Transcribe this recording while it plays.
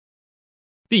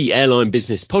The Airline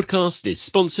Business Podcast is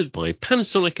sponsored by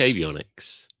Panasonic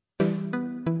Avionics.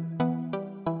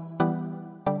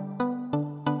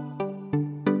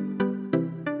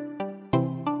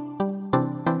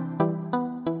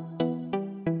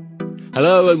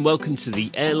 Hello and welcome to the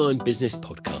Airline Business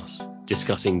Podcast,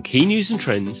 discussing key news and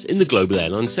trends in the global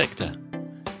airline sector.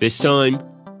 This time,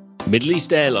 Middle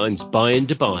East Airlines buy in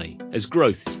Dubai as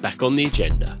growth is back on the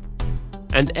agenda,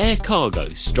 and air cargo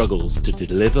struggles to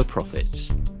deliver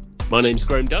profits. My name's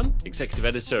Graham Dunn, Executive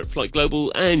Editor at Flight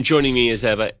Global, and joining me as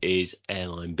ever is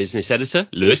Airline Business Editor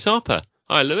Lewis Harper.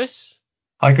 Hi, Lewis.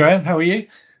 Hi, Graham. How are you?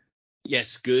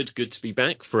 Yes, good. Good to be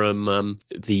back from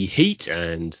the heat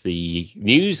and the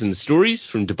news and the stories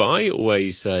from Dubai.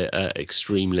 Always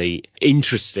extremely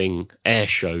interesting air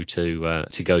show to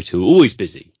go to. Always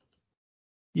busy.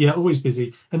 Yeah, always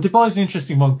busy. And Dubai's an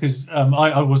interesting one because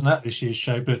I wasn't at this year's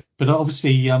show, but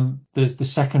obviously there's the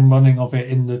second running of it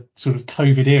in the sort of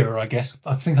COVID era, I guess.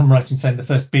 I think I'm right in saying the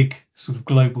first big sort of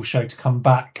global show to come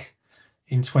back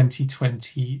in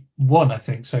 2021, I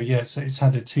think. So yeah, so it's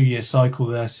had a 2-year cycle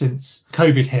there since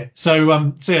COVID hit. So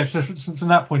from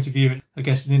that point of view, I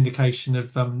guess an indication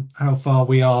of how far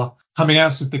we are coming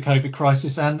out of the COVID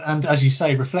crisis, and as you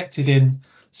say, reflected in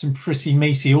some pretty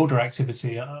meaty order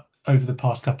activity over the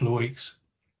past couple of weeks.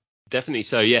 Definitely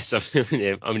so, yes. I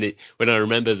mean, when I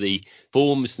remember the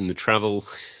forms and the travel,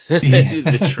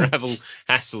 the travel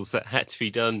hassles that had to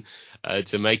be done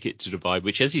to make it to Dubai,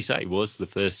 which, as you say, was the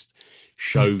first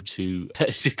show to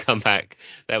come back.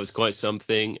 That was quite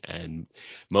something, and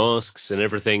masks and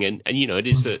everything. And you know, it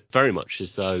is very much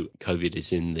as though COVID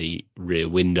is in the rear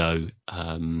view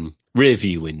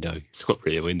window. Not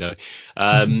rear window.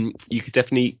 You could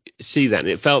definitely see that, and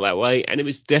it felt that way. And it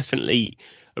was definitely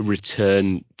a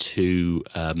return to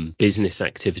business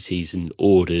activities and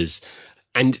orders,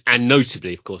 and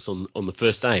notably, of course, on the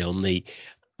first day, on the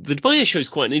Dubai Air Show is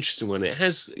quite an interesting one. It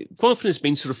has quite often has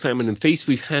been sort of famine and feast.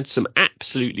 We've had some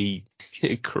absolutely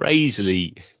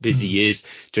crazily busy years,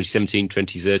 2017,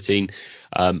 2013.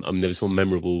 I mean, there was one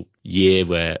memorable year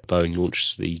where Boeing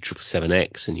launched the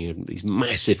 777X, and you had these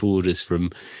massive orders from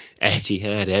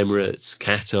Etihad, Emirates,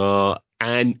 Qatar.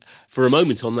 And for a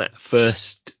moment on that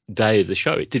first day of the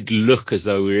show, it did look as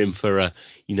though we were in for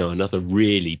another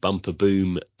really bumper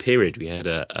boom period. We had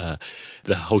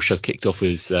the whole show kicked off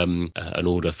with an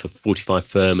order for 45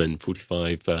 firm and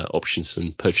 45 options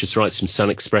and purchase rights from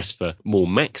Sun Express for more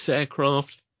MAX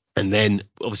aircraft. And then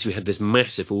obviously we had this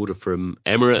massive order from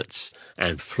Emirates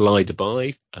and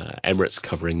Widebody. Emirates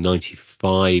covering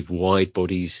 95 wide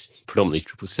bodies, predominantly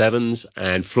 777s,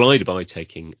 and Widebody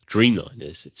taking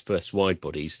Dreamliners, its first wide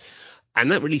bodies.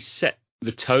 And that really set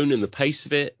the tone and the pace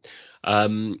of it.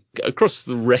 Across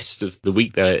the rest of the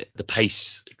week, the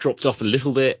pace dropped off a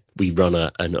little bit. We run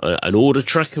an order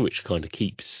tracker, which kind of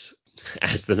keeps,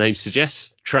 as the name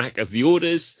suggests, track of the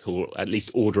orders, or at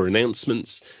least order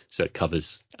announcements. So it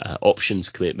covers options,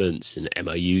 commitments, and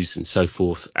MOUs and so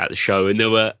forth at the show. And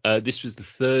this was the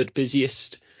third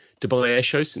busiest Dubai Air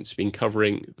Show since we've been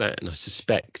covering that, and I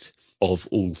suspect of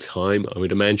all time, I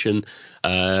would imagine.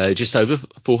 Just over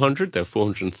 400. There were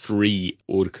 403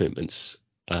 order commitments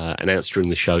announced during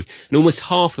the show, and almost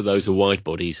half of those are wide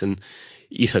bodies. And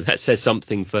that says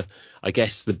something for, I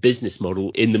guess, the business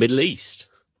model in the Middle East.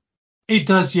 It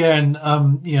does, yeah. And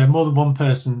more than one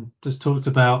person has talked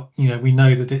about, we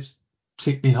know that it's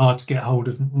particularly hard to get hold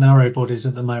of narrow bodies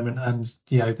at the moment, and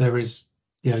there is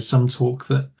some talk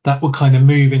that will kind of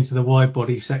move into the wide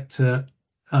body sector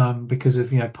because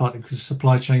of partly because of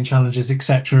supply chain challenges,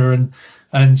 etc.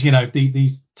 And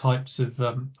these types of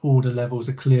order levels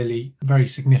are clearly very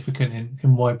significant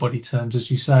in wide body terms,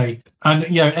 as you say. And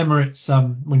Emirates,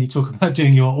 when you talk about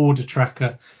doing your order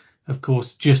tracker, of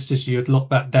course, just as you had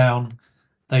locked that down,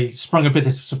 they sprung a bit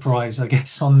of surprise, I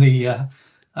guess, on the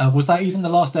was that even the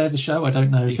last day of the show? I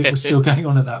don't know if it was still going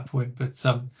on at that point, but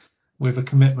with a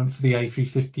commitment for the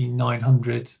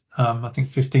A350-900, I think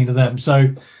 15 of them.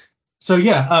 So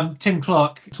yeah, Tim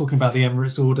Clark, talking about the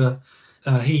Emirates order,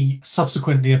 he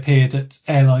subsequently appeared at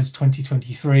Airlines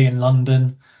 2023 in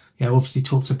London. Obviously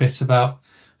talked a bit about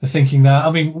the thinking there.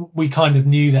 I mean, we kind of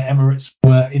knew that Emirates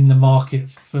were in the market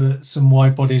for some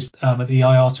wide bodies at the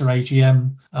IATA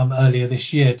AGM earlier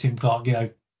this year. Tim Clark,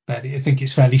 I think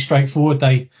it's fairly straightforward.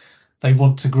 They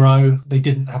want to grow. They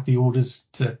didn't have the orders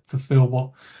to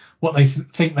fulfill what they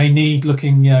think they need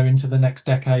looking into the next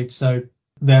decade. So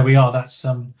there we are. That's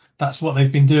what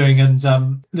they've been doing. And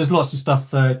there's lots of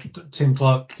stuff Tim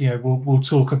Clark we'll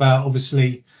talk about.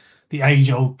 Obviously, the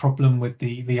age-old problem with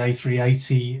the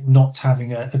A380 not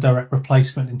having a direct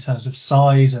replacement in terms of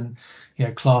size, and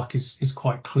Clark is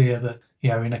quite clear that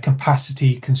in a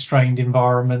capacity constrained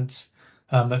environment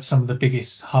at some of the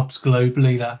biggest hubs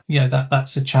globally,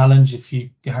 that's a challenge if you're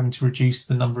having to reduce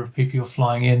the number of people you're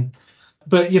flying in.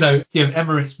 But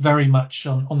Emirates very much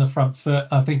on the front foot.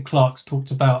 I think Clark's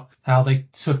talked about how they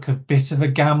took a bit of a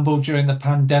gamble during the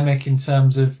pandemic in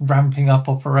terms of ramping up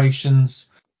operations,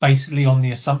 basically on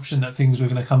the assumption that things were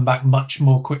going to come back much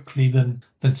more quickly than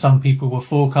some people were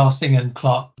forecasting. And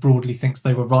Clark broadly thinks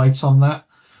they were right on that.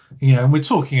 And we're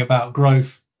talking about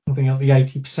growth, I think at the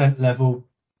 80% level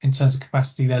in terms of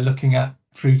capacity they're looking at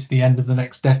through to the end of the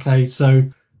next decade.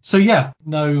 So yeah,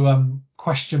 no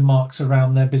question marks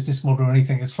around their business model or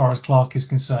anything as far as Clark is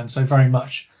concerned. So very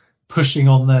much pushing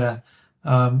on there.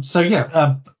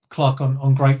 Clark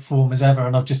on great form as ever.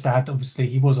 And I'll just add, obviously,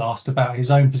 he was asked about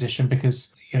his own position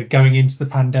because going into the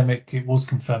pandemic, it was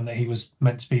confirmed that he was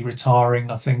meant to be retiring,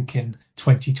 I think, in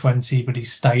 2020, but he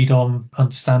stayed on,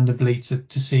 understandably,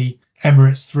 to see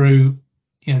Emirates through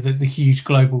the huge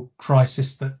global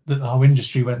crisis that the whole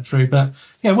industry went through. But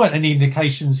weren't any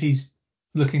indications he's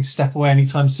looking to step away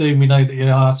anytime soon. We know that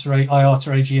IATA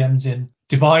AGM's in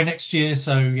Dubai next year,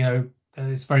 so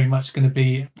it's very much going to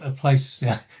be a place,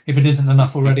 if it isn't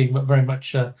enough already, but very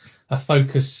much a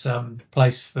focus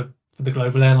place for the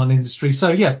global airline industry.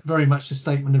 So very much a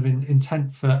statement of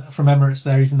intent from Emirates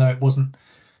there, even though it wasn't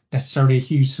necessarily a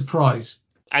huge surprise.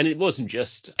 And it wasn't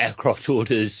just aircraft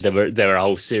orders. There were a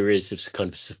whole series of kind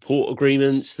of support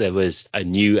agreements. There was a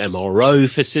new MRO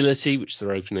facility, which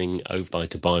they're opening over by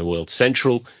Dubai World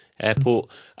Central Airport.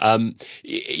 There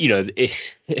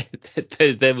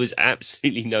was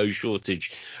absolutely no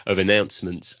shortage of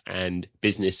announcements and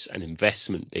business and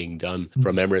investment being done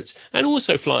from Emirates, and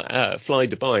also Fly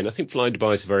Dubai. And I think Fly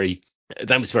Dubai is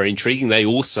that was very intriguing. They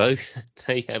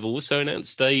have also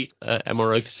announced a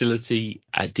MRO facility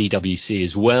at DWC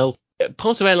as well.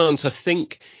 Part of airlines, I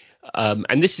think,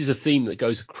 and this is a theme that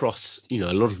goes across, a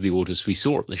lot of the orders we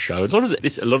saw at the show. A lot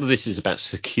of this is about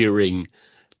securing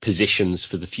positions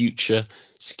for the future,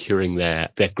 securing their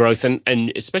growth,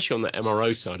 and especially on the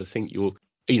MRO side, I think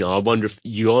I wonder if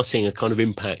you are seeing a kind of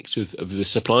impact of the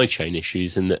supply chain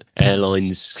issues, and that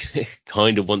airlines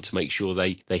kind of want to make sure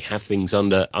they have things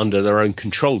under their own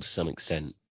control to some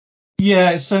extent. Yeah,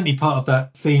 it's certainly part of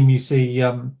that theme. You see,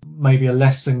 maybe a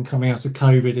lesson coming out of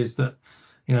COVID is that,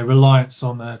 reliance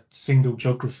on a single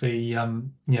geography,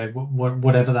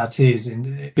 whatever that is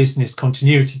in business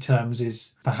continuity terms,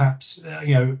 is perhaps,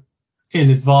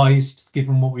 ill-advised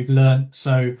given what we've learned.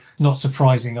 So not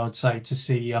surprising, I'd say, to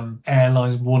see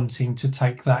airlines wanting to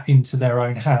take that into their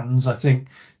own hands. I think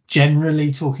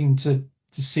generally talking to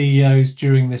CEOs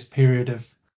during this period of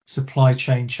supply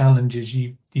chain challenges,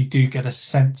 you do get a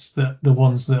sense that the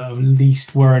ones that are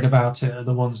least worried about it are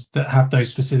the ones that have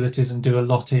those facilities and do a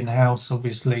lot in-house.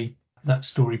 Obviously, that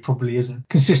story probably isn't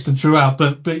consistent throughout,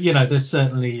 but there's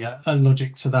certainly a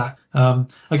logic to that.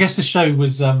 I guess the show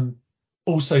was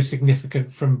also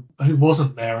significant from who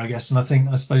wasn't there, I guess. And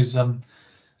I suppose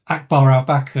Akbar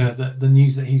Al-Bakr, the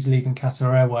news that he's leaving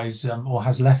Qatar Airways, or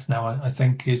has left now, I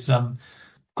think, is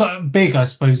quite big, I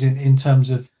suppose, in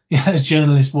terms of as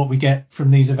journalists what we get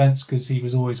from these events, because he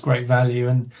was always great value,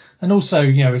 and also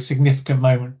a significant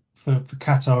moment for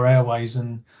Qatar Airways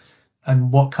and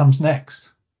what comes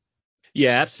next.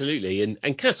 Yeah, absolutely.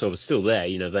 And Qatar was still there.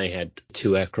 They had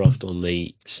 2 aircraft on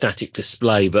the static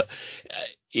display, but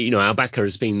Al-Bakr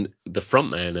has been the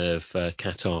frontman of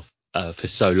Qatar for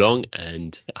so long,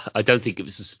 and I don't think it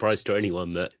was a surprise to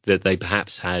anyone that they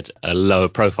perhaps had a lower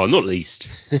profile, not least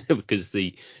because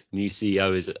the new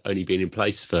CEO has only been in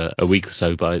place for a week or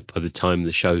so by the time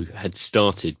the show had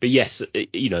started. But yes,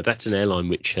 that's an airline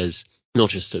which has, not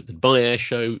just at the Dubai Air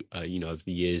Show, over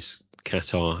the years,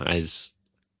 Qatar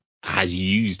has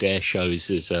used air shows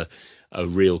as a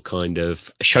real kind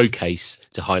of showcase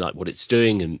to highlight what it's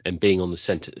doing and being on the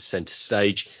center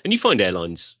stage. And you find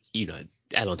airlines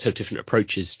have different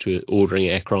approaches to ordering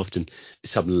aircraft, and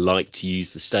some like to use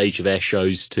the stage of air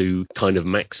shows to kind of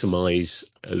maximize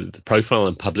the profile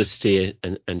and publicity,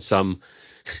 and some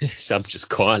just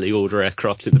quietly order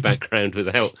aircraft in the background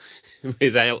without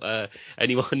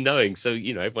anyone knowing. So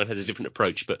everyone has a different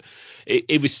approach, but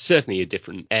it was certainly a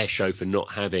different air show for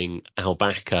not having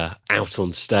Al-Bakr out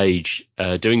on stage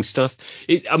doing stuff.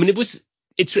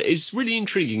 It's really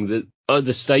intriguing that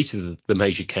the state of the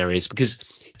major carriers, because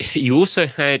you also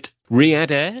had Riyadh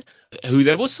Air, who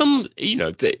there was some,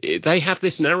 they have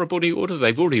this narrow body order.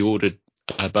 They've already ordered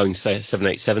Boeing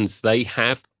 787s. They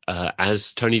have,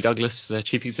 as Tony Douglas, their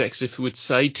chief executive, would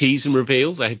say, tease and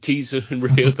reveal. They have teased and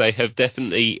revealed. They have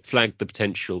definitely flagged the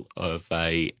potential of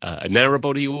a narrow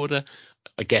body order.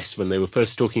 I guess when they were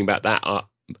first talking about that,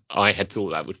 I had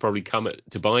thought that would probably come at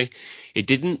Dubai. It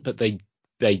didn't, but they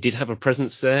did have a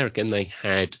presence there. Again, they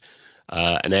had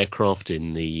an aircraft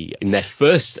in their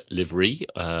first livery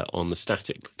on the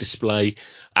static display,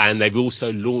 and they've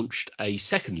also launched a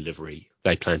second livery.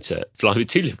 They plan to fly with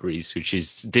two liveries, which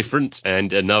is different,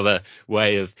 and another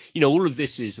way of, all of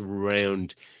this is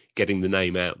around getting the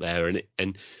name out there,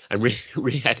 and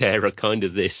Riyadh Air are kind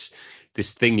of this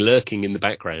thing lurking in the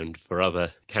background for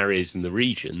other carriers in the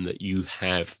region, that you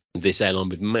have this airline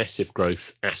with massive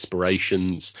growth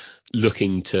aspirations,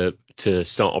 looking to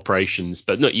start operations,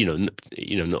 but not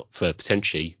not for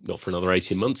another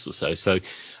 18 months or so. So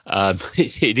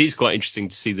it is quite interesting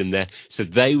to see them there. So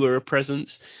they were a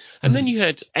presence. And then you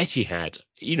had Etihad,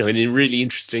 in a really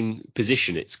interesting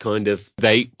position. It's kind of,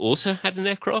 they also had an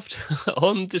aircraft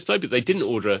on display, but they didn't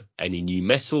order any new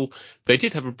metal. They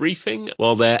did have a briefing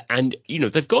while there, and,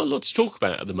 they've got a lot to talk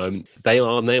about at the moment. They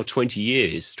are now 20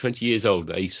 years old.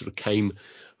 They sort of came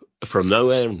from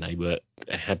nowhere, and they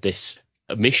had this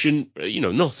mission,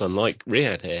 not unlike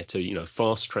Riyadh Air, to,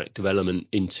 fast track development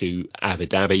into Abu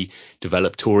Dhabi,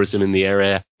 develop tourism in the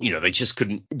area. They just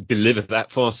couldn't deliver that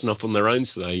fast enough on their own.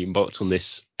 So they embarked on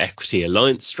this equity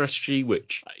alliance strategy,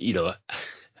 which,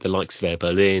 the likes of Air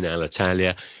Berlin,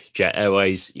 Alitalia, Jet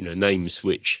Airways, names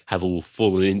which have all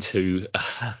fallen into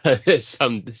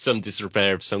some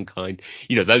disrepair of some kind.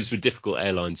 Those were difficult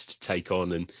airlines to take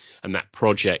on, and that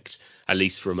project, at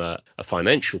least from a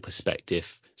financial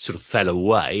perspective, sort of fell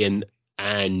away,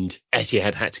 and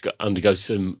Etihad had to undergo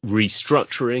some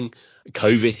restructuring.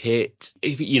 COVID hit.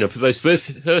 For those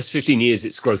first 15 years,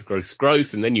 it's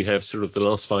growth, and then you have sort of the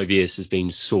last 5 years has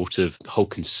been sort of the whole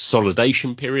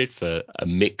consolidation period for a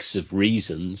mix of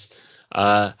reasons.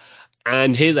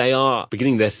 And here they are,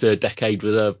 beginning their third decade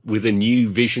with a new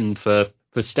vision for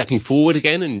stepping forward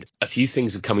again, and a few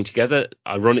things are coming together.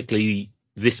 Ironically,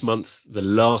 this month, the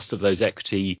last of those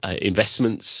equity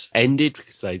investments ended,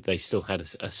 because they still had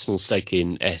a small stake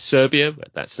in Air Serbia,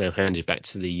 but that's now handed back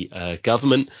to the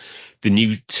government. The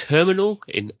new terminal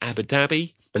in Abu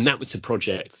Dhabi, and that was a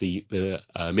project, the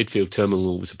midfield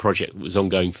terminal was a project that was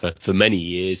ongoing for many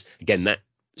years. Again, that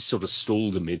sort of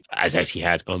stalled amid as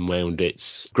Etihad unwound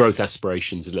its growth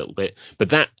aspirations a little bit. But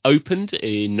that opened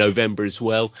in November as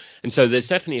well. And so there's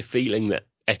definitely a feeling that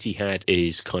Etihad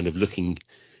is kind of looking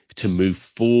to move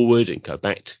forward and go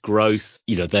back to growth.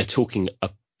 They're talking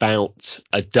about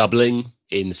a doubling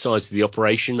in the size of the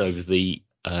operation over the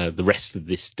rest of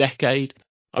this decade.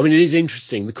 I mean, it is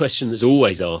interesting. The question that's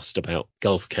always asked about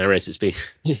Gulf carriers,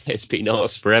 it's been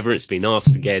asked forever. It's been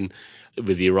asked again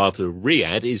with the arrival of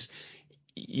Riyadh, is,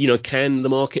 can the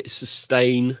market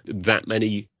sustain that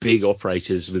many big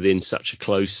operators within such a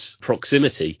close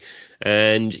proximity?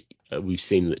 And we've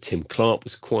seen that Tim Clark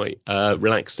was quite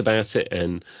relaxed about it,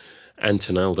 and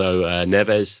Antonaldo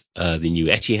Neves, the new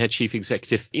Etihad chief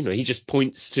executive, he just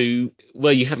points to,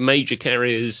 well, you have major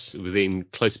carriers within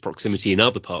close proximity in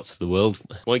other parts of the world.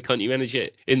 Why can't you manage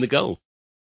it in the Gulf?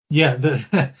 Yeah,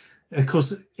 of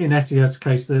course, in Etihad's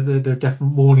case, there are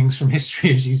different warnings from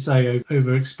history, as you say,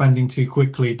 over expanding too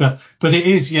quickly. But it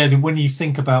is, when you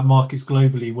think about markets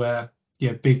globally where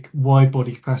big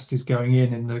wide-body capacity is going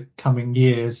in the coming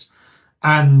years,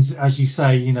 and as you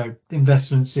say,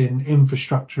 investments in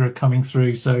infrastructure are coming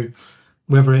through. So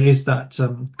whether it is that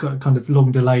kind of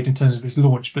long delayed in terms of its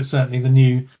launch, but certainly the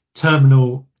new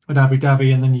terminal at Abu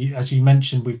Dhabi, and then as you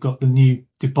mentioned, we've got the new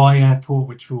Dubai airport,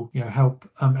 which will help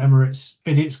Emirates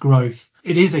in its growth.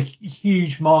 It is a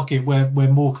huge market where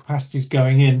more capacity is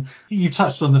going in. You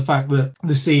touched on the fact that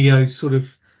the CEOs sort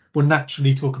of will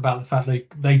naturally talk about the fact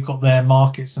that they've got their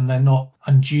markets and they're not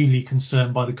unduly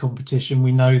concerned by the competition.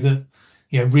 We know that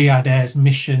Riyadh Air's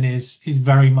mission is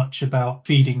very much about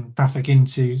feeding traffic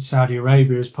into Saudi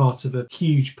Arabia as part of a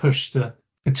huge push to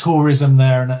tourism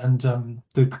there, and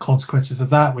the consequences of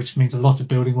that, which means a lot of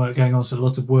building work going on, so a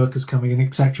lot of workers coming in,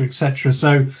 etc., etc.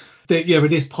 So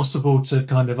it is possible to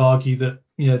kind of argue that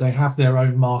they have their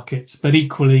own markets, but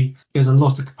equally there's a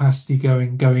lot of capacity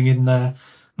going in there.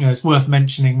 It's worth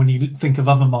mentioning when you think of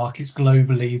other markets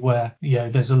globally where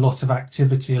there's a lot of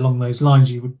activity along those lines.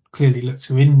 You would clearly look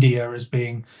to India as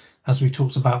being, as we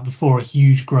talked about before, a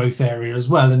huge growth area as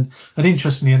well. And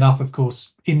interestingly enough, of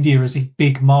course, India is a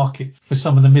big market for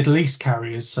some of the Middle East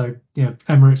carriers. So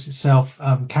Emirates itself,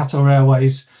 Qatar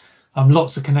Airways,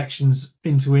 lots of connections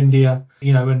into India.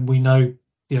 And we know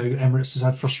Emirates has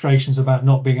had frustrations about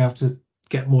not being able to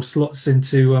get more slots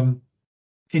into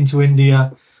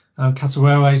India. Qatar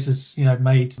Airways has,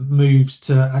 made moves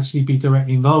to actually be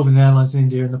directly involved in airlines in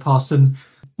India in the past. And,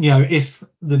 if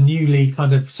the newly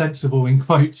kind of sensible, in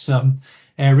quotes,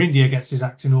 Air India gets his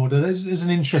act in order, there's an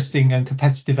interesting and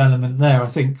competitive element there. I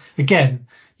think, again,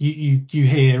 you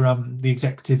hear the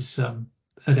executives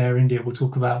at Air India will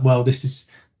talk about, well, this is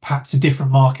perhaps a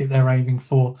different market they're aiming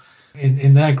for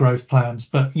in their growth plans.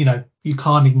 But, you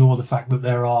can't ignore the fact that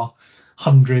there are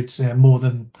hundreds, more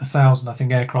than 1,000, I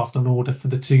think, aircraft on order for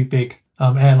the two big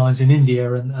airlines in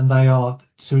India, and they are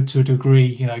to a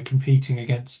degree, competing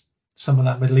against some of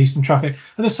that Middle Eastern traffic.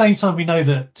 At the same time, we know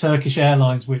that Turkish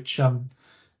Airlines, which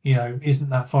isn't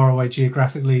that far away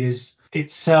geographically, is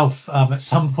itself at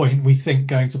some point, we think,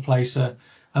 going to place a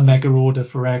mega order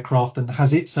for aircraft and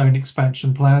has its own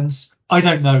expansion plans. I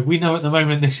don't know. We know at the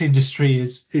moment this industry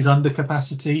is under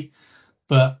capacity,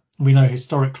 but we know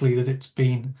historically that it's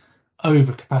been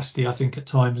over capacity, I think, at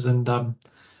times.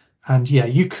 And yeah,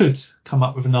 you could come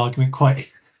up with an argument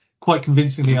quite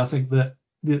convincingly, I think, that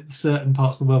certain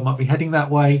parts of the world might be heading that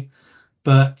way.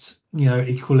 But,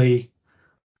 equally,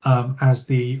 as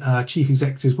the chief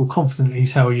executives will confidently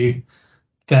tell you,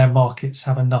 their markets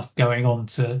have enough going on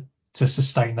to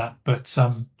sustain that. But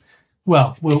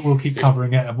well, we'll keep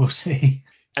covering it and we'll see.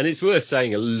 And it's worth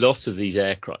saying a lot of these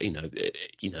aircraft,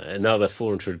 another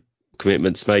 400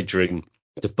 commitments made during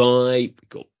Dubai. We've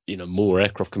got more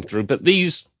aircraft come through, but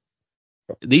these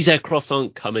aircraft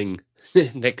aren't coming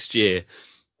next year.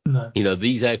 No.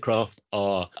 These aircraft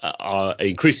are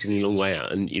increasingly long way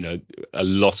out, and a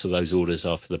lot of those orders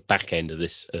are for the back end of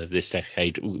this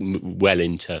decade, well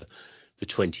into the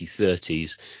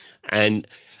 2030s. And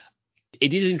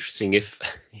it is interesting if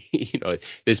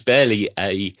there's barely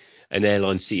an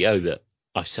airline CEO that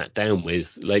I've sat down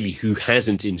with lately who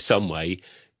hasn't in some way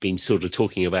been sort of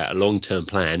talking about a long-term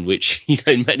plan, which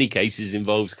in many cases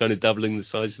involves kind of doubling the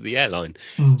size of the airline.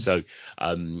 So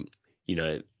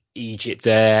Egypt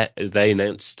Air, they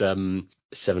announced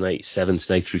 787s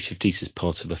and A350s as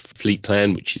part of a fleet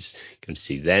plan, which is going to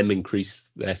see them increase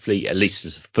their fleet, at least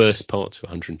as a first part, to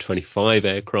 125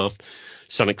 aircraft.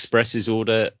 Sun Express's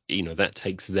order, that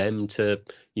takes them to,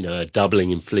 a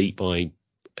doubling in fleet by,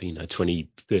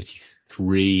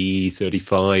 2033,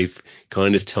 35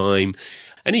 kind of time.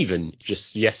 And even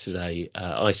just yesterday,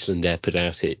 Iceland Air put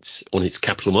out on its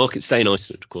Capital Markets Day. And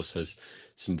Iceland, of course, has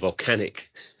some volcanic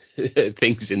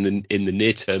things in the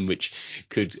near term which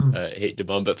could hit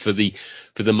demand, but for the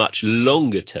much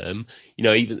longer term,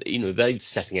 they're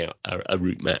setting out a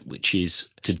route map which is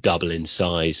to double in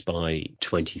size by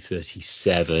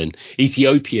 2037.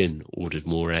 Ethiopian ordered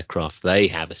more aircraft. They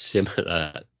have a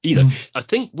similar, I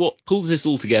think what pulls this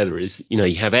all together is,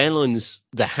 you have airlines,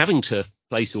 they're having to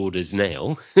place orders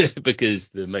now because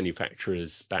the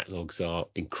manufacturers' backlogs are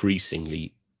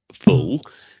increasingly full.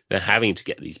 They're having to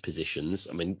get these positions.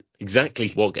 I mean,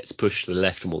 exactly what gets pushed to the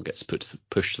left and what gets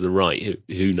pushed to the right,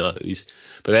 who knows?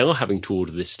 But they are having to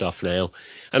order this stuff now.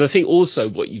 And I think also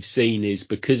what you've seen is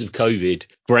because of COVID,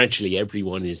 gradually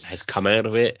everyone has come out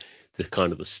of it. The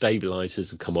kind of the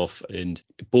stabilizers have come off, and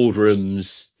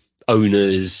boardrooms,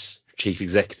 owners, chief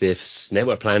executives,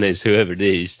 network planners, whoever it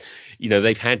is,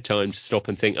 they've had time to stop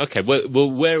and think, okay, well,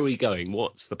 where are we going?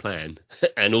 What's the plan?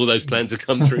 And all those plans have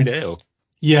come through now.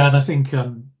 Yeah, and I think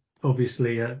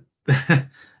obviously at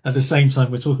the same time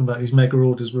we're talking about these mega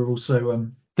orders, we're also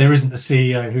there isn't a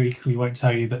CEO who equally won't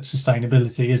tell you that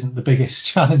sustainability isn't the biggest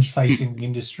challenge facing the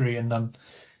industry. And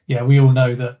we all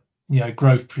know that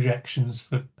growth projections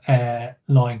for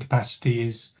airline capacity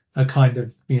is a kind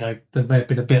of they may have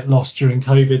been a bit lost during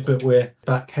COVID, but we're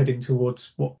back heading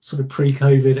towards what sort of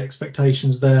pre-COVID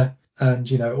expectations there.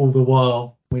 And all the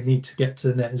while we need to get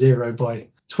to net zero by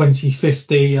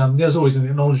 2050. There's always an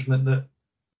acknowledgement that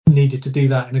needed to do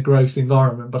that in a growth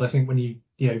environment, but I think when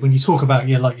you talk about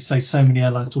like you say, so many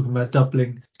airlines talking about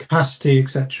doubling capacity,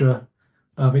 etc.,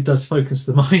 it does focus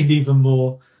the mind even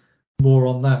more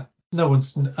on that. No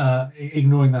one's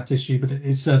ignoring that issue, but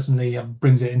it certainly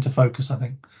brings it into focus, I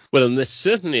think. Well, and they're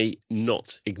certainly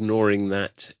not ignoring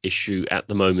that issue at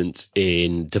the moment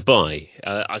in Dubai.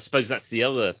 I suppose that's the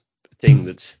other thing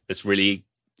that's really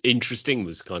interesting,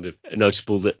 was kind of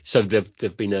notable, that so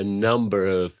there've been a number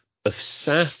of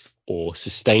SAF or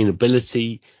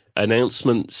sustainability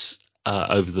announcements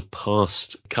over the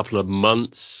past couple of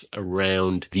months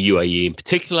around the UAE in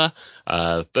particular,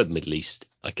 but the Middle East,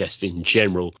 I guess, in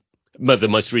general. The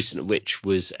most recent of which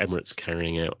was Emirates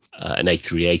carrying out an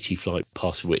A380 flight,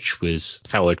 part of which was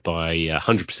powered by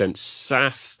 100%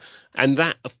 SAF, and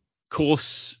that, of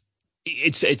course,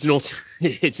 it's not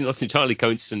entirely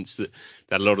coincidence that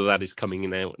a lot of that is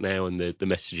coming out now, and the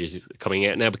messages are coming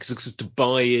out now because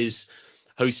Dubai is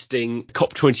hosting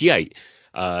COP28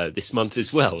 this month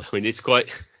as well. I mean, it's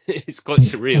quite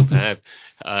surreal to have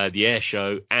the air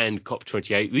show and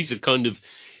COP28. These are kind of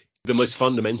the most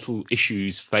fundamental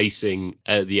issues facing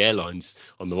the airlines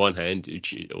on the one hand,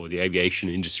 or the aviation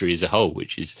industry as a whole,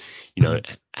 which is,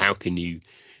 how can you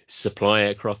supply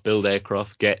aircraft, build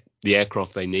aircraft, get the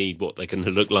aircraft they need, what they're going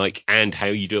to look like, and how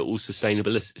you do it all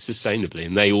sustainably.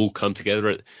 And they all come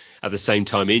together at the same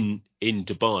time in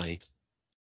Dubai.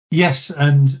 Yes,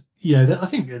 and I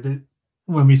think that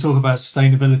when we talk about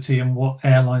sustainability and what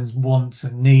airlines want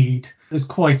and need, there's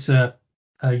quite a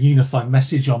unified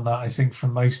message on that, I think,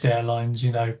 from most airlines.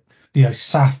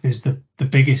 SAF is the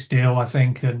biggest deal, I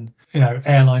think, and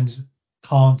airlines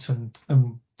can't and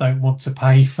don't want to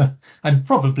pay for, and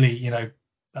probably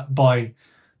by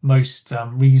most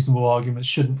reasonable arguments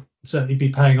shouldn't certainly be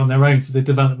paying on their own for the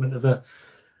development of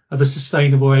a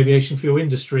sustainable aviation fuel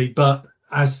industry. But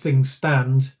as things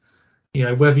stand,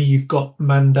 whether you've got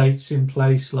mandates in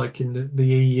place like in the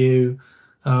EU,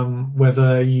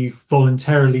 whether you've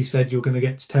voluntarily said you're going to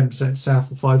get to 10%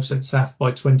 SAF or 5% SAF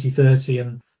by 2030,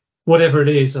 and whatever it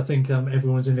is, I think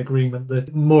everyone's in agreement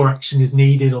that more action is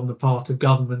needed on the part of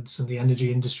governments and the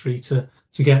energy industry to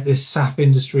get this SAF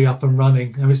industry up and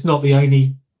running. And it's not the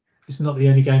only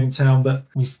game in town, but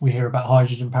we hear about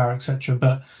hydrogen power, etc.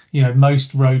 But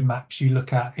most roadmaps you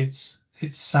look at, it's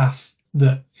SAF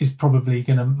that is probably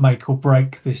going to make or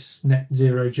break this net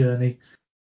zero journey.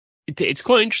 It's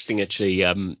quite interesting, actually.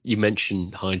 You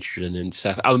mentioned hydrogen and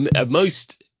SAF.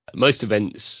 Most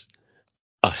events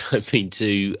I've been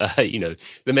to, the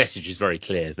message is very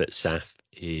clear that SAF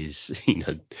is,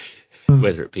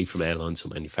 whether it be from airlines or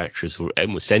manufacturers or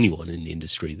almost anyone in the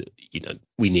industry, that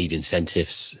we need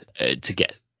incentives to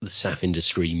get the SAF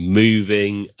industry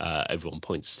moving. Everyone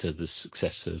points to the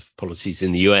success of policies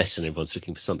in the US, and everyone's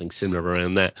looking for something similar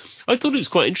around that. I thought it was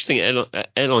quite interesting at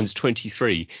Airlines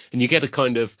 23, and you get a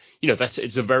kind of,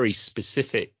 it's a very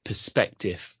specific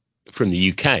perspective from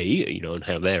the UK, and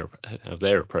how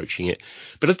they're approaching it.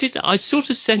 But I sort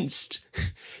of sensed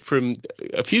from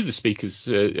a few of the speakers,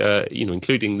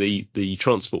 including the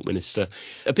transport minister,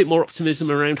 a bit more optimism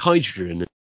around hydrogen.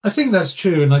 I think that's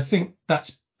true, and I think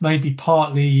that's maybe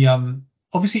partly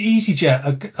obviously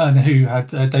EasyJet, who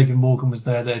had David Morgan was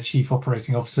their chief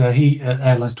operating officer. He at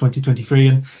Airlines 2023,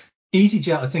 and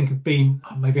EasyJet I think have been,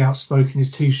 maybe outspoken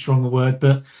is too strong a word,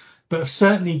 but have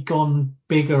certainly gone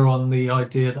bigger on the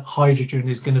idea that hydrogen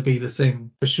is going to be the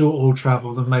thing for short haul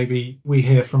travel than maybe we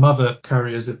hear from other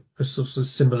carriers of sort of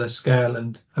similar scale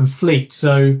and fleet.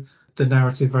 So the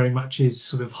narrative very much is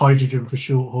sort of hydrogen for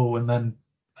short haul and then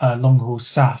long haul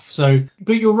SAF. So,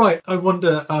 but you're right. I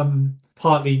wonder,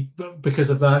 partly because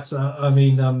of that.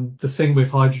 The thing with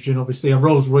hydrogen, obviously,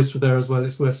 Rolls-Royce were there as well.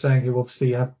 It's worth saying, who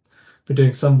obviously have been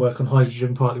doing some work on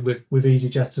hydrogen, partly with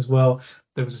EasyJet as well.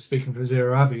 There was a speaker from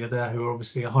Zero Avia there, who are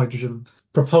obviously a hydrogen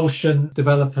propulsion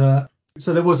developer.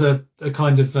 So there was a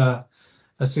kind of a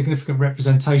significant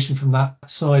representation from that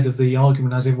side of the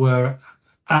argument, as it were,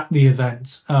 at the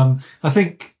event. I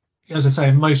think, as I say,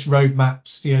 in most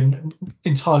roadmaps,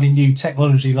 entirely new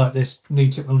technology like this, new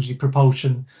technology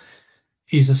propulsion,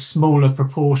 is a smaller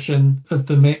proportion of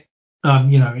the mix.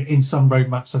 In some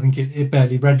roadmaps, I think it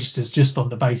barely registers, just on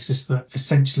the basis that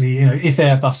essentially, if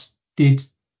Airbus did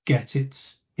get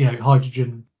its,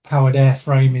 hydrogen powered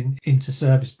airframe into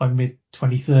service by mid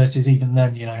 2030s, even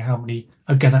then, how many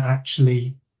are going to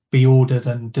actually be ordered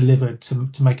and delivered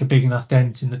to make a big enough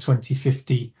dent in the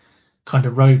 2050 kind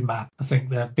of roadmap? I think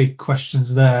there are big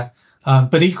questions there.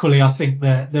 But equally, I think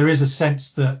there is a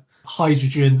sense that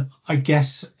hydrogen, I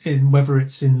guess, in whether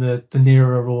it's in the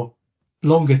nearer or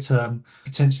longer term,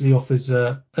 potentially offers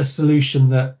a solution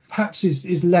that perhaps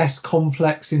is less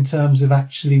complex in terms of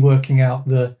actually working out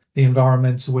the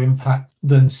environmental impact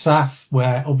than SAF,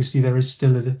 where obviously there is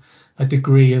still a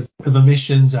degree of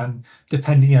emissions, and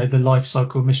depending, the life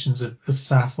cycle emissions of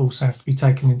SAF also have to be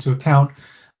taken into account.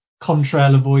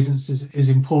 Contrail avoidance is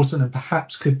important, and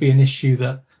perhaps could be an issue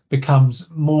that becomes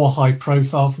more high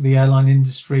profile for the airline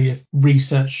industry if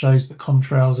research shows that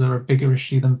contrails are a bigger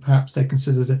issue than perhaps they're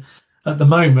considered at the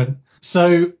moment.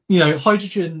 So,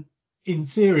 hydrogen, in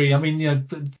theory,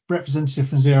 the representative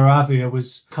from Zero Avia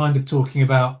was kind of talking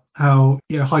about how,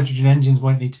 hydrogen engines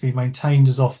won't need to be maintained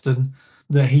as often,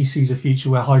 that he sees a future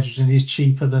where hydrogen is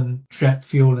cheaper than jet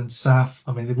fuel and SAF.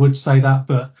 They would say that,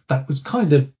 but that was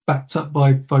kind of backed up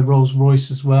by Rolls-Royce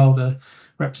as well, the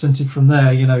representative from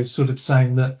there, sort of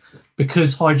saying that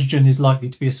because hydrogen is likely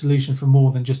to be a solution for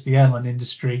more than just the airline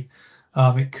industry,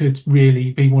 it could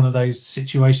really be one of those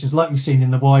situations like we've seen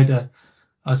in the wider,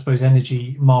 I suppose,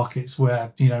 energy markets,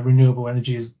 where, renewable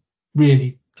energy has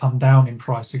really come down in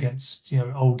price against,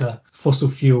 older fossil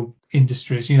fuel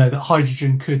industries, that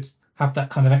hydrogen could have that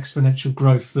kind of exponential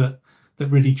growth that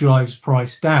really drives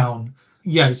price down.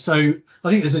 Yeah, so I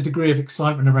think there's a degree of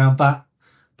excitement around that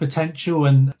potential,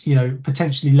 and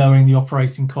potentially lowering the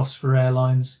operating costs for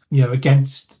airlines,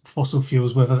 against fossil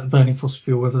fuels, whether burning fossil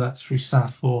fuel, whether that's through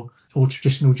SAF or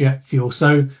traditional jet fuel.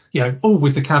 So all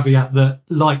with the caveat that,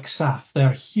 like SAF, there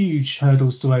are huge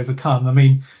hurdles to overcome. I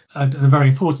mean, and a very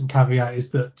important caveat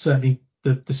is that certainly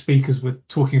the speakers were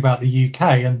talking about the UK,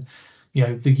 and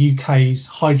the UK's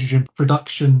hydrogen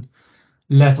production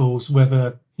levels,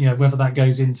 whether that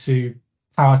goes into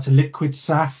power to liquid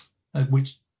SAF,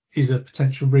 which is a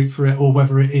potential route for it, or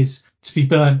whether it is to be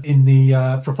burnt in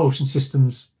the propulsion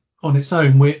systems on its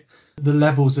own. The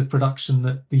levels of production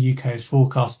that the UK is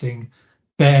forecasting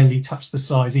barely touch the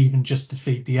size, even just to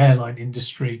feed the airline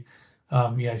industry,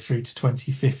 through to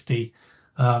 2050.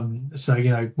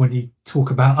 So when you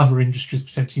talk about other industries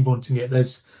potentially wanting it,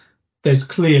 there's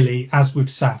clearly, as with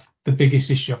SAF, the biggest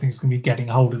issue I think is going to be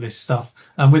getting a hold of this stuff,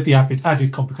 and with the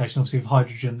added complication obviously of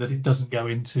hydrogen, that it doesn't go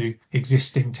into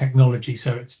existing technology,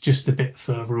 so it's just a bit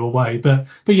further away. But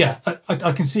yeah,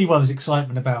 I can see why there's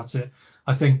excitement about it.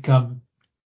 I think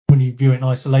when you view it in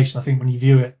isolation, I think when you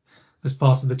view it as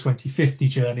part of the 2050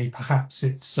 journey, perhaps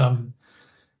its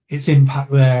impact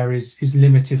there is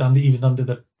limited even under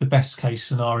the best case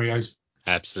scenarios.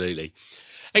 Absolutely.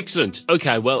 Excellent.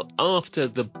 Okay, well, after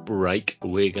the break,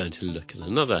 we're going to look at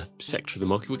another sector of the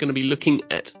market. We're going to be looking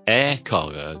at air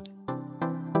cargo.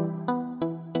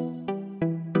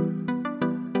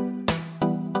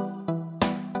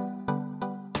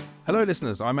 Hello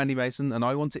listeners, I'm Andy Mason and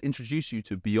I want to introduce you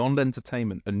to Beyond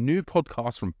Entertainment, a new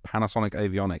podcast from Panasonic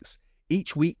Avionics.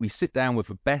 Each week we sit down with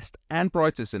the best and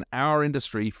brightest in our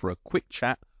industry for a quick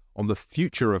chat on the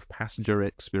future of passenger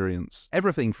experience.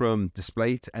 Everything from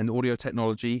display and audio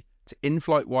technology to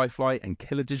in-flight Wi-Fi and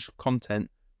killer digital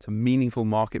content to meaningful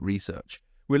market research.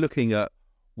 We're looking at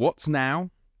what's now,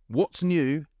 what's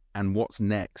new, and what's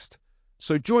next.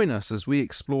 So join us as we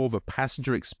explore the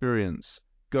passenger experience.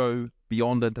 Go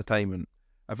Beyond Entertainment.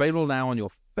 Available now on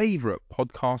your favorite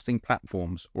podcasting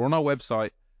platforms or on our website,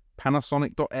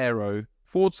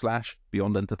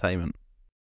 panasonic.aero/Beyond Entertainment.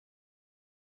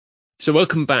 So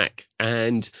welcome back,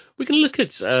 and we're going to look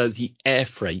at the air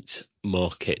freight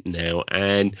market now.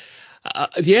 And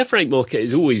the air freight market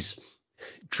is always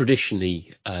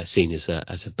traditionally seen as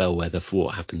a bellwether for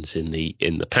what happens in the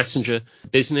passenger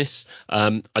business.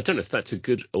 I don't know if that's a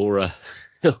good or a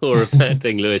bad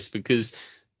thing, Lewis, because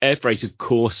air freight, of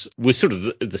course, was sort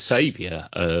of the saviour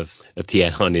of the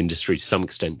airline industry to some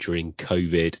extent during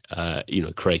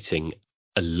COVID. Creating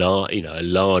a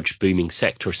large booming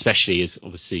sector, especially as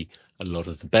obviously a lot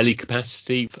of the belly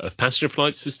capacity of passenger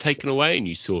flights was taken away, and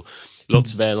you saw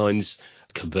lots of airlines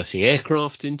converting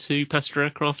aircraft into passenger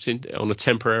aircraft on a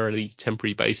temporary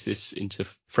basis into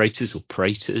freighters or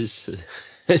preighters,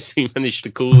 as we managed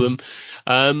to call them.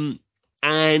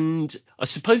 And I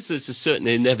suppose there's a certain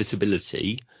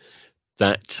inevitability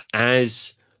that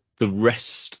as the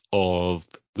rest of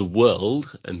the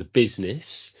world and the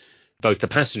business, both the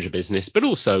passenger business, but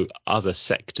also other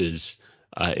sectors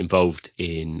involved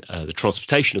in the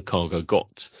transportation of cargo,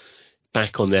 got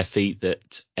back on their feet,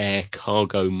 that air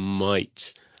cargo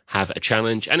might have a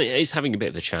challenge. And it is having a bit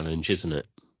of a challenge, isn't it?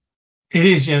 It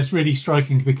is, yeah. It's really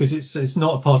striking because it's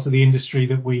not a part of the industry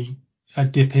that we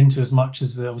dip into as much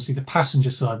as obviously the passenger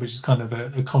side, which is kind of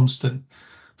a constant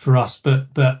for us. But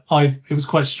it was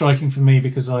quite striking for me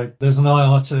because there's an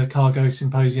IATA cargo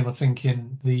symposium, I think,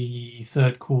 in the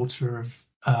third quarter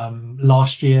of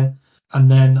last year, and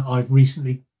then I've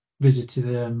recently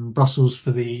visited Brussels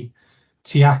for the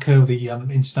TIACA, the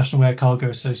International Air Cargo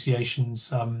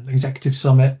Association's executive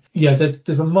summit. Yeah,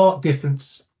 there's a marked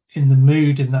difference in the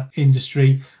mood in that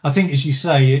industry. I think, as you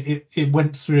say, it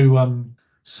went through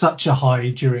such a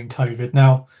high during COVID.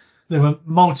 Now, there were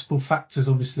multiple factors,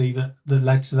 obviously, that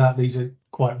led to that. These are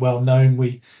quite well known.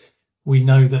 We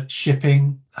know that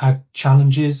shipping had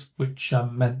challenges, which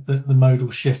meant that the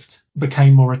modal shift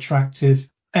became more attractive.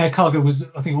 Air cargo was,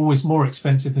 I think, always more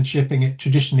expensive than shipping. It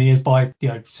traditionally is by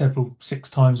several 6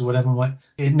 times or whatever.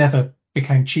 It never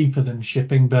became cheaper than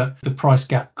shipping, but the price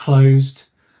gap closed.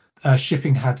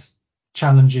 Shipping had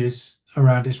challenges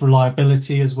around its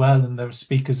reliability as well, and there were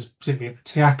speakers, particularly at the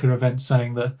TIACA event,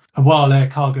 saying that while air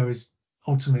cargo is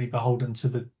ultimately beholden to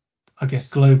the, I guess,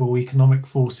 global economic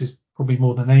forces probably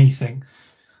more than anything,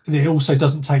 it also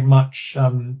doesn't take much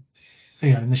in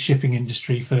the shipping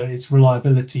industry for its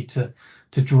reliability to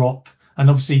drop. And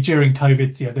obviously during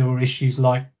COVID, there were issues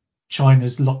like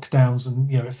China's lockdowns and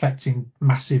affecting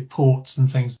massive ports and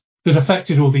things that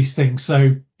affected all these things.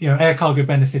 So air cargo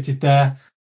benefited there.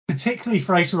 Particularly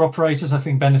freighter operators, I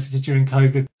think, benefited during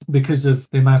COVID because of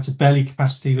the amount of belly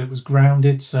capacity that was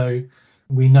grounded. So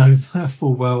we know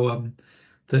full well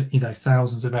that,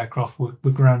 thousands of aircraft were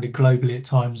grounded globally at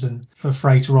times, and for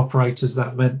freighter operators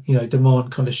that meant,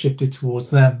 demand kind of shifted towards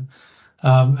them.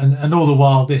 And all the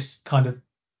while, this kind of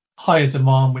higher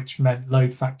demand, which meant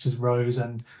load factors rose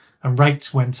and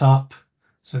rates went up.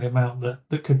 So the amount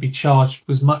that could be charged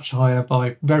was much higher by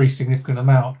a very significant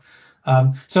amount.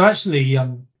 So actually,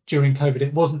 during COVID,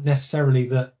 it wasn't necessarily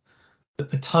that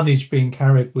the tonnage being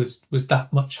carried was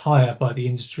that much higher by the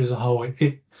industry as a whole.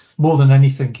 It more than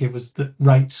anything, it was that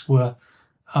rates were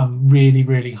really,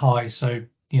 really high. So,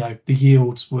 the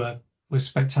yields were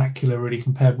spectacular, really,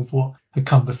 compared with what had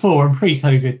come before. And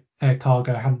pre-COVID, air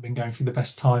cargo hadn't been going through the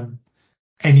best time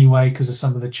anyway, because of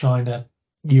some of the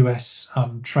China-US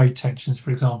trade tensions,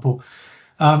 for example.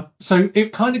 So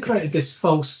it kind of created this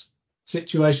false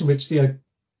situation, which,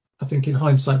 I think in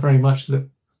hindsight very much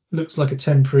looks like a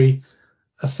temporary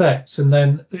effect. And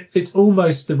then it's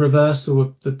almost the reversal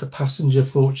of the passenger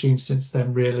fortune since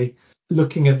then, really.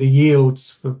 Looking at the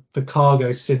yields for the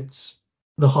cargo since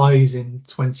the highs in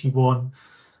 21,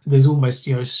 there's almost,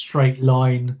 a straight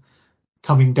line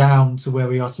coming down to where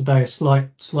we are today, a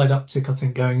slight uptick, I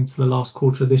think, going into the last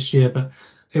quarter of this year, but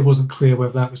it wasn't clear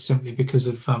whether that was simply because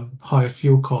of higher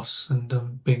fuel costs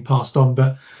and being passed on.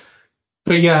 But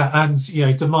yeah,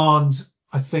 and demand,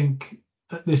 I think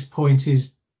at this point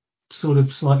is sort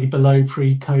of slightly below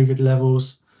pre-COVID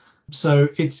levels. So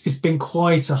it's been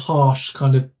quite a harsh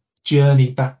kind of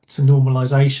journey back to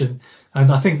normalization.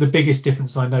 And I think the biggest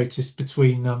difference I noticed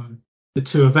between the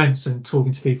two events and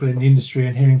talking to people in the industry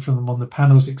and hearing from them on the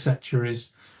panels, etc.,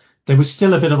 is there was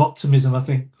still a bit of optimism, I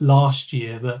think, last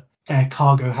year that air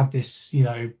cargo had this,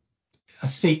 a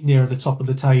seat near the top of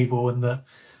the table, and that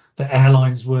the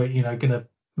airlines were, going to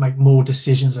make more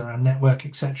decisions around network,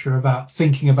 etc., about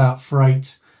thinking about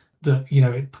freight, that,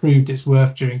 it proved its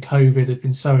worth during COVID. It had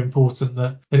been so important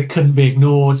that it couldn't be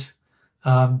ignored.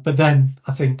 But then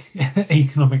I think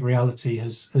economic reality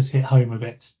has hit home a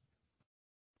bit.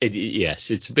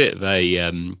 Yes, it's a bit of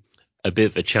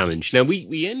a challenge. Now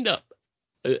we end up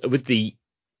with the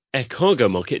air cargo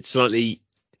market slightly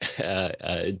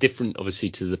different, obviously,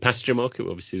 to the passenger market.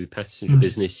 Obviously, the passenger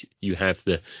business, you have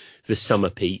the summer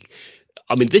peak.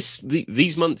 I mean,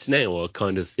 these months now are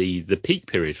kind of the peak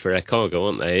period for air cargo,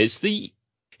 aren't they? Is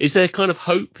there kind of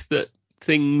hope that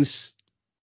things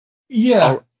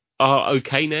are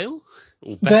okay now,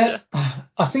 or better?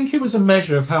 I think it was a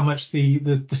measure of how much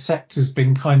the sector's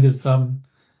been kind of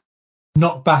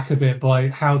knocked back a bit by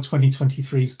how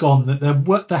 2023's gone.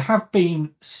 That there have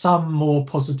been some more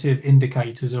positive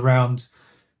indicators around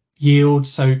yield.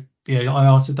 So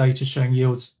IATA data showing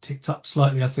yields ticked up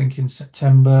slightly, I think, in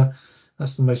September.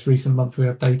 That's the most recent month we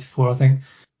have data for. I think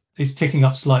it's ticking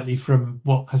up slightly from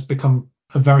what has become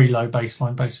a very low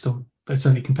baseline, based on,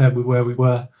 certainly compared with where we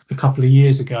were a couple of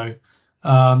years ago.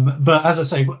 But as I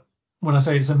say, when I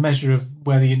say it's a measure of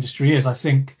where the industry is, I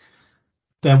think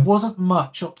there wasn't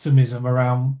much optimism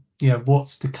around,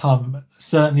 what's to come,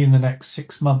 certainly in the next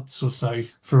 6 months or so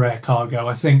for air cargo.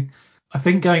 I think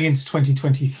going into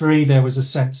 2023, there was a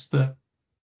sense that,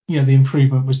 the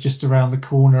improvement was just around the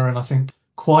corner. And I think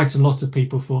quite a lot of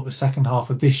people thought the second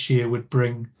half of this year would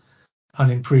bring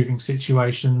an improving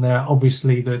situation there.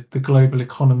 Obviously, the global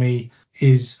economy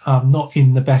is not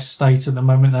in the best state at the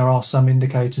moment. There are some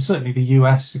indicators. Certainly the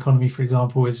US economy, for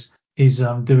example, is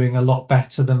doing a lot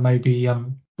better than maybe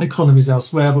economies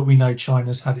elsewhere, but we know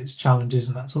China's had its challenges,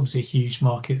 and that's obviously a huge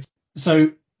market.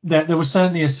 So there was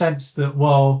certainly a sense that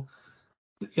while,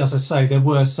 as I say, there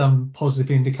were some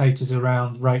positive indicators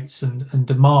around rates and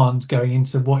demand going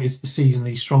into what is the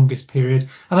seasonally strongest period.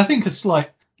 And I think a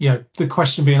slight, the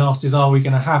question being asked is, are we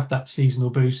going to have that seasonal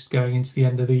boost going into the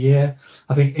end of the year?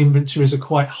 I think inventories are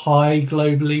quite high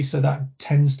globally, so that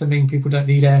tends to mean people don't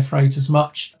need air freight as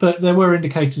much. But there were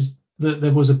indicators that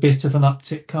there was a bit of an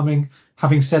uptick coming.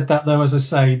 Having said that, though, as I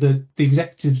say, the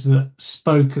executives that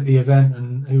spoke at the event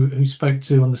and who spoke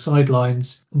to on the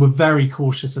sidelines were very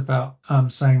cautious about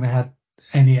saying they had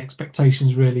any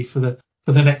expectations really for the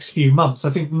next few months. I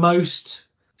think most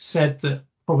said that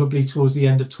probably towards the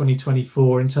end of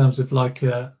 2024, in terms of like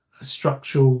a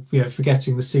structural,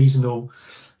 forgetting the seasonal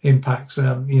impacts,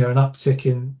 an uptick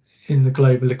in the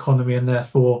global economy, and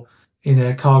therefore in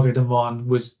air cargo demand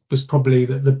was probably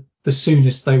the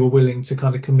soonest they were willing to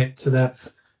kind of commit to there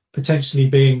potentially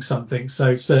being something.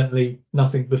 So certainly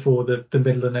nothing before the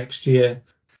middle of next year.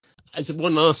 As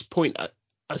one last point,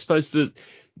 I suppose the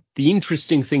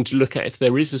interesting thing to look at, if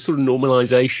there is a sort of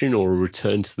normalization or a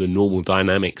return to the normal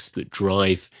dynamics that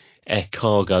drive air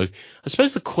cargo, I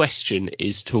suppose the question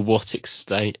is to what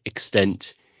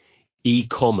extent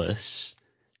e-commerce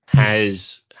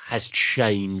has has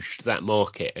changed that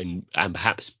market and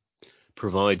perhaps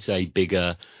provides a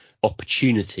bigger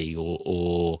opportunity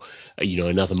or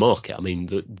another market. I mean,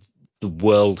 the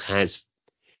world has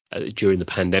during the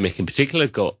pandemic in particular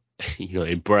got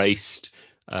embraced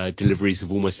deliveries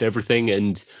of almost everything,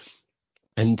 and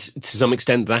to some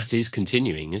extent that is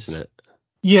continuing, isn't it?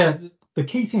 Yeah, the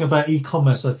key thing about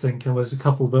e-commerce, I think, and there's a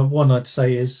couple, but one I'd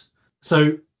say is,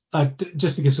 so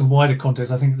just to give some wider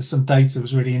context, I think there's some data that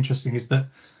was really interesting, is that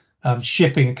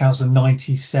shipping accounts for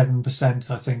 97%,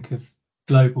 I think, of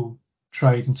global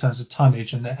trade in terms of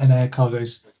tonnage, and air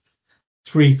cargo's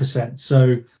 3%.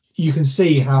 So you can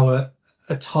see how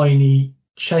a tiny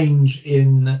change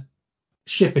in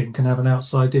shipping can have an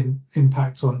outside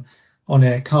impact on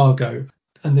air cargo.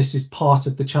 And this is part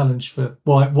of the challenge for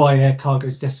why air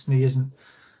cargo's destiny isn't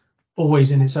always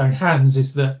in its own hands,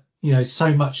 is that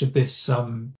so much of this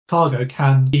cargo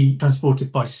can be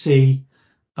transported by sea,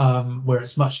 where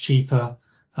it's much cheaper,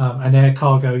 and air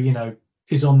cargo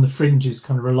is on the fringes,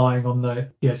 kind of relying on the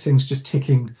things just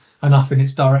ticking enough in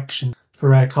its direction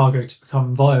for air cargo to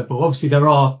become viable. Obviously there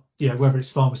are whether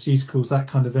it's pharmaceuticals, that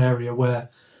kind of area, where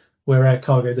air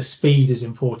cargo, the speed is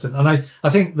important. And I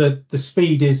think that the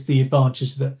speed is the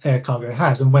advantage that air cargo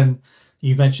has. And when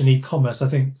you mention e-commerce, I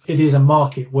think it is a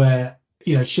market where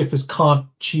shippers can't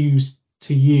choose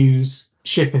to use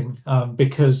shipping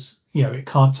because it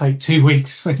can't take 2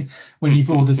 weeks when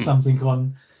you've ordered something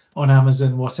on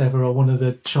Amazon, whatever, or one of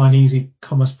the Chinese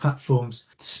e-commerce platforms.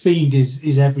 Speed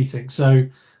is everything. So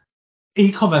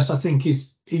e-commerce, I think,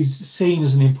 is seen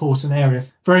as an important area,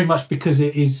 very much because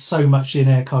it is so much in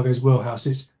air cargo's wheelhouse.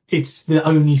 It's the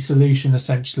only solution,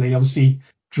 essentially. Obviously,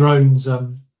 drones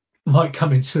might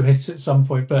come into it at some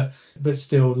point, but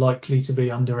still likely to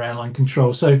be under airline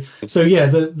control. So yeah,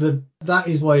 that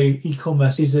is why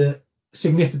e-commerce is a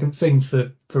significant thing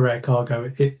for air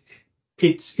cargo.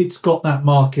 It's got that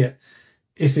market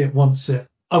if it wants it.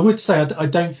 I would say I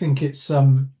don't think it's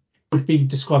would be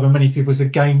described by many people as a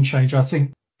game changer. I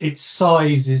think its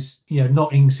size is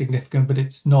not insignificant, but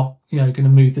it's not going to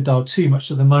move the dial too much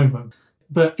at the moment.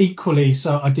 But equally,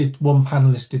 so one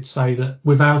panelist did say that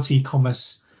without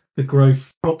e-commerce, the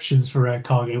growth options for air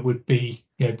cargo would be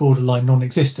borderline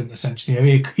non-existent,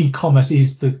 essentially. E-commerce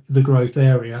is the growth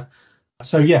area.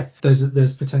 So yeah,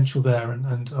 there's potential there,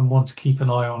 and one to keep an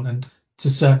eye on, and to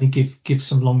certainly give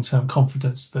some long-term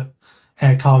confidence that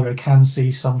air cargo can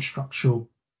see some structural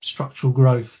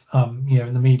growth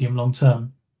in the medium long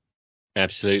term.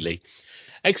 Absolutely.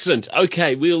 Excellent.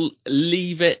 Okay, we'll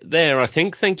leave it there, I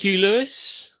think. Thank you,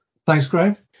 Lewis. Thanks,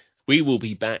 Graham. We will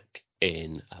be back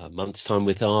in a month's time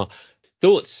with our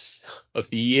thoughts of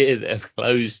the year that have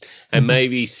closed, and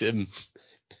maybe some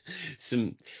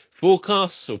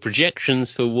forecasts or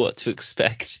projections for what to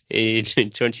expect in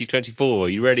 2024. Are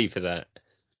you ready for that?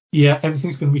 Yeah,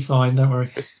 everything's going to be fine. Don't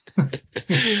worry.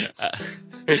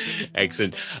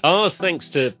 Excellent. Thanks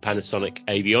to Panasonic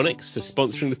Avionics for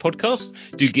sponsoring the podcast.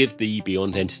 Do give the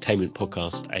Beyond Entertainment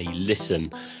podcast a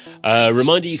listen.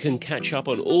 Reminder, you can catch up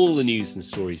on all the news and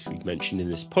stories we've mentioned in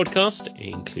this podcast,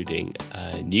 including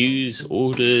news,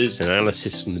 orders,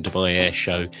 analysis from the Dubai Air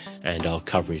Show, and our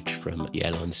coverage from the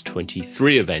Airlines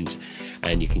 23 event.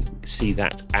 And you can see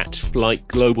that at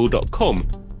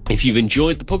flightglobal.com. If you've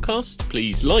enjoyed the podcast,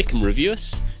 please like and review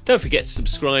us. Don't forget to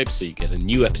subscribe so you get a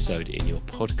new episode in your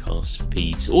podcast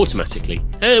feeds automatically.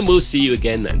 And we'll see you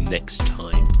again next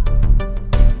time.